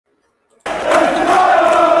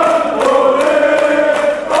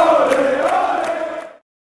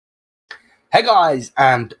Hey guys,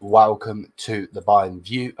 and welcome to the Bayern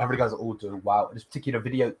View. Hope you guys are all doing well. In this particular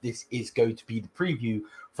video, this is going to be the preview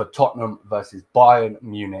for Tottenham versus Bayern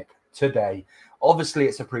Munich today. Obviously,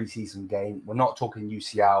 it's a pre-season game. We're not talking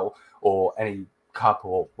UCL or any cup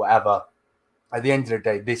or whatever. At the end of the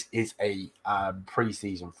day, this is a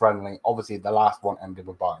pre-season friendly. Obviously, the last one ended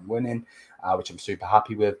with Bayern winning, which I'm super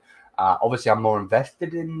happy with. Obviously, I'm more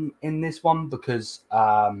invested in this one because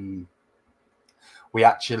I'm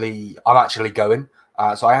actually going.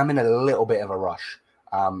 So I am in a little bit of a rush,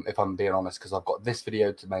 if I'm being honest, because I've got this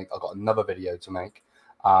video to make. I've got another video to make.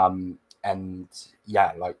 And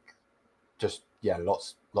yeah,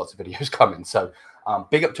 lots of videos coming. So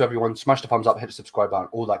big up to everyone. Smash the thumbs up, hit the subscribe button,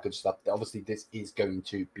 all that good stuff. Obviously, this is going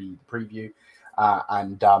to be the preview.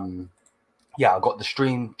 Yeah, I've got the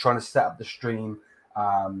stream, trying to set up the stream,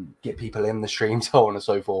 get people in the stream, so on and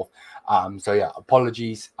so forth. So yeah,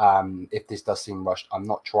 apologies if this does seem rushed. I'm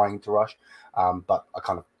not trying to rush, but I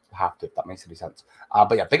kind of have to, if that makes any sense.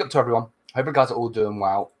 But yeah, big up to everyone. Hope you guys are all doing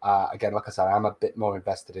well. Again, like I said, I'm a bit more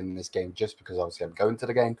invested in this game just because obviously I'm going to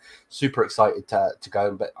the game. Super excited to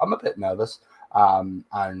go, but I'm a bit nervous. Yeah,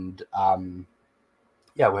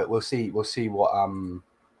 we'll see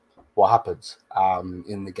what happens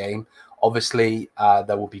in the game. Obviously,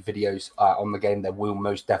 there will be videos on the game. There will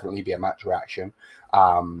most definitely be a match reaction.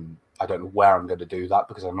 I don't know where I'm going to do that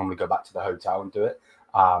because I normally go back to the hotel and do it.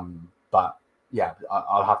 But yeah,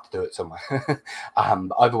 I'll have to do it somewhere.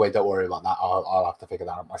 Either way, don't worry about that. I'll have to figure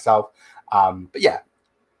that out myself. But yeah,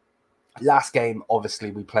 last game, obviously,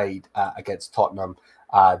 we played against Tottenham.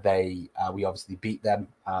 We obviously beat them.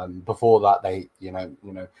 Before that, they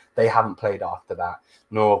haven't played after that,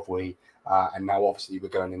 nor have we. And now, obviously, we're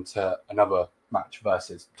going into another match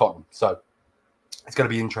versus Tottenham. So it's going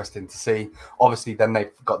to be interesting to see. Obviously, then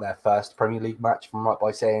they've got their first Premier League match, if I'm right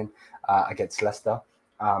by saying, against Leicester.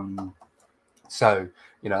 So,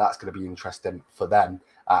 that's going to be interesting for them.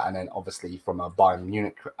 And then, obviously, from a Bayern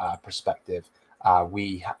Munich perspective,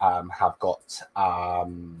 we have got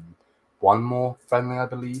one more friendly, I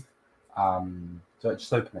believe. So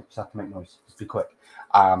just open it. Just have to make noise. Just be quick.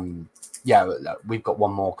 Yeah, we've got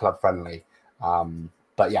one more club friendly.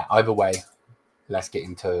 But yeah, either way, let's get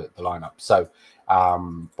into the lineup. So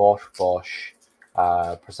Bosch,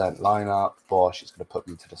 present lineup. Bosch is going to put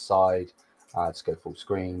me to the side. Let's go full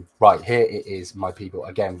screen. Right, here it is, my people.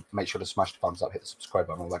 Again, make sure to smash the thumbs up, hit the subscribe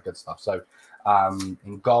button, all that good stuff. So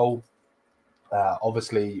in goal,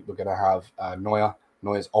 obviously, we're going to have Neuer.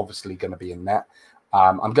 Neuer's obviously going to be in net.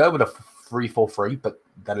 I'm going with a 3-4-3, but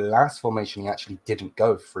the last formation he actually didn't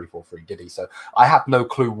go 3-4-3, did he? So I have no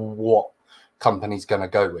clue what Kompany's going to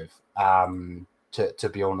go with. To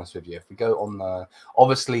be honest with you, if we go on the,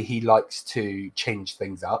 obviously he likes to change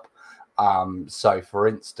things up. So for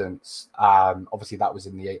instance, obviously that was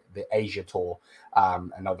in the Asia tour,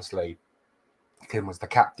 and obviously Kim was the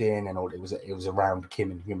captain, and all it was around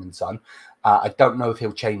Kim and Human Son. I don't know if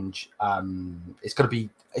he'll change. It's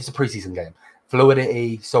a preseason game,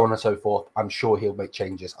 fluidity, so on and so forth. I'm sure he'll make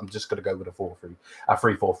changes. I'm just going to go with a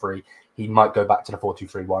 3-4-3. He might go back to the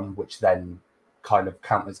 4-2-3-1, which then kind of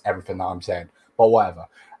counters everything that I'm saying. But whatever.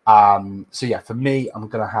 So yeah, for me, I'm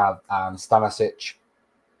going to have Stanisic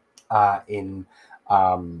in.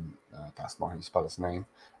 That's not how you spell his name.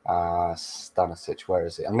 Stanisic, where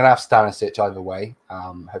is it? I'm gonna have Stanisic either way.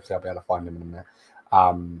 Hopefully I'll be able to find him in a minute.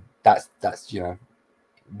 That's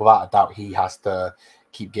without a doubt he has to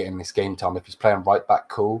keep getting this game time. If he's playing right back,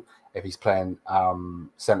 cool. If he's playing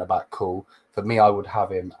centre back, cool. For me, I would have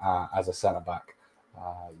him as a centre back.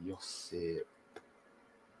 You'll see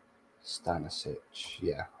Stanisic,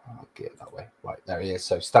 yeah, I'll get it that way. Right, there he is.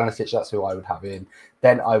 So Stanisic, that's who I would have in.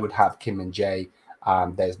 Then I would have Kim and Jay.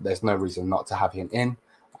 There's no reason not to have him in.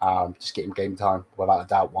 Just get him game time, without a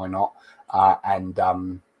doubt. Why not?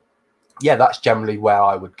 Yeah, that's generally where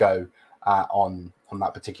I would go on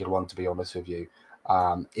that particular one. To be honest with you,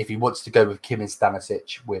 if he wants to go with Kim and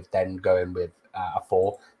Stanisic, with then going with a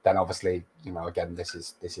 4, then obviously again this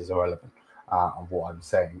is irrelevant of what I'm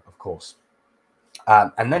saying, of course.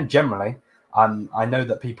 And then generally, I know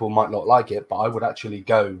that people might not like it, but I would actually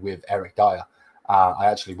go with Eric Dyer. I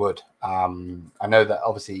actually would. I know that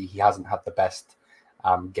obviously he hasn't had the best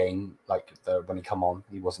game, when he come on,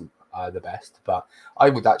 he wasn't the best, but I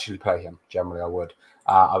would actually play him. Generally, I would.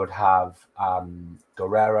 I would have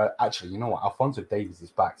Guerrero. Actually, you know what? Alphonso Davies is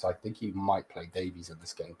back, so I think he might play Davies in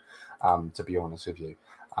this game, to be honest with you,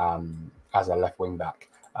 as a left wing back.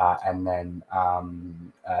 And then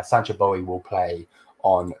Sancho Bowie will play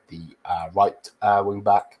on the right wing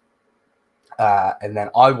back. And then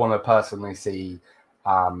I want to personally see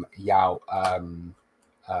Yao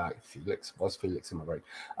Felix, was Felix in my brain?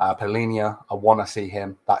 Polinia, I want to see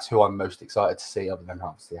him. That's who I'm most excited to see, other than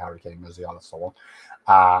obviously Harry Kane, Musiala, so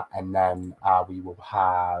on. And then we will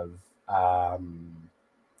have.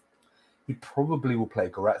 He probably will play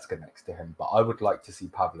Goretzka next to him, but I would like to see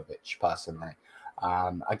Pavlovic personally.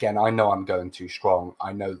 Again, I know I'm going too strong.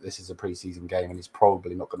 I know that this is a preseason game and he's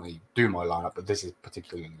probably not going to do my lineup, but this is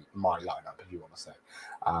particularly my lineup, if you want to say.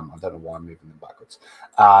 I don't know why I'm moving them backwards.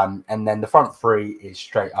 And then the front three is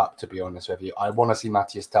straight up, to be honest with you. I want to see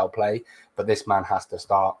Matthias Tel play, but this man has to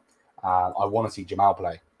start. I want to see Jamal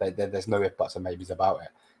play. There's no if, buts, and maybes about it.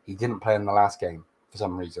 He didn't play in the last game for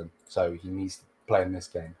some reason, so he needs to play in this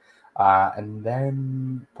game. And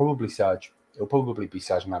then probably Serge. It'll probably be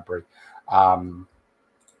Serge Gnabry.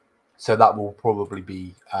 So that will probably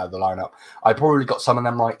be the lineup. I probably got some of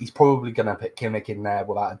them right. He's probably going to put Kimmich in there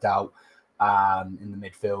without a doubt. In the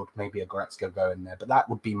midfield, maybe a Goretzka go in there, but that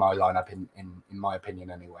would be my lineup in my opinion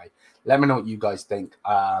anyway. Let me know what you guys think.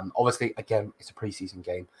 Obviously, again, it's a preseason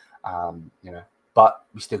game, but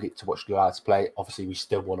we still get to watch the lads play. Obviously, we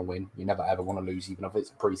still want to win. You never ever want to lose, even if it's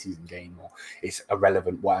a preseason game or it's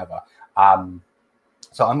irrelevant, whatever.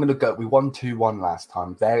 So I'm going to go. We won 2-1 last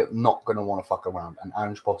time. They're not going to want to fuck around, and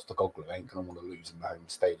Ange Postecoglou ain't going to want to lose in the home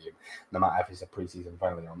stadium, no matter if it's a preseason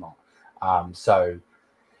friendly or not. So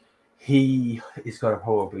he is going to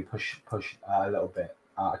probably push a little bit.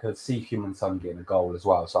 I could see Human Son getting a goal as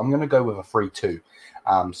well. So I'm going to go with a 3-2.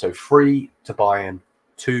 So 3 to Bayern,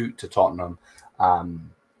 2 to Tottenham.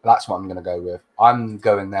 That's what I'm going to go with. I'm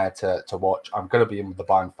going there to watch. I'm going to be in with the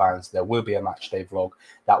Bayern fans. There will be a match day vlog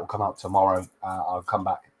that will come out tomorrow. I'll come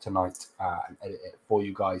back tonight and edit it for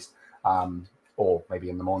you guys, or maybe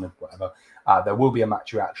in the morning, whatever. There will be a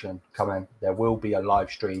match reaction coming. There will be a live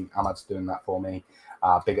stream. Ahmad's doing that for me.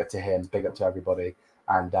 Big up to him. Big up to everybody.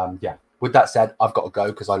 And yeah, with that said, I've got to go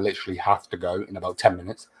because I literally have to go in about 10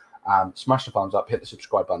 minutes. Smash the thumbs up. Hit the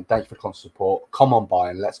subscribe button. Thank you for the constant support. Come on,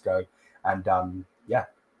 Bayern. Let's go. And yeah.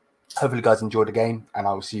 Hopefully you guys enjoyed the game, and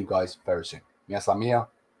I will see you guys very soon. Yes, I'm here.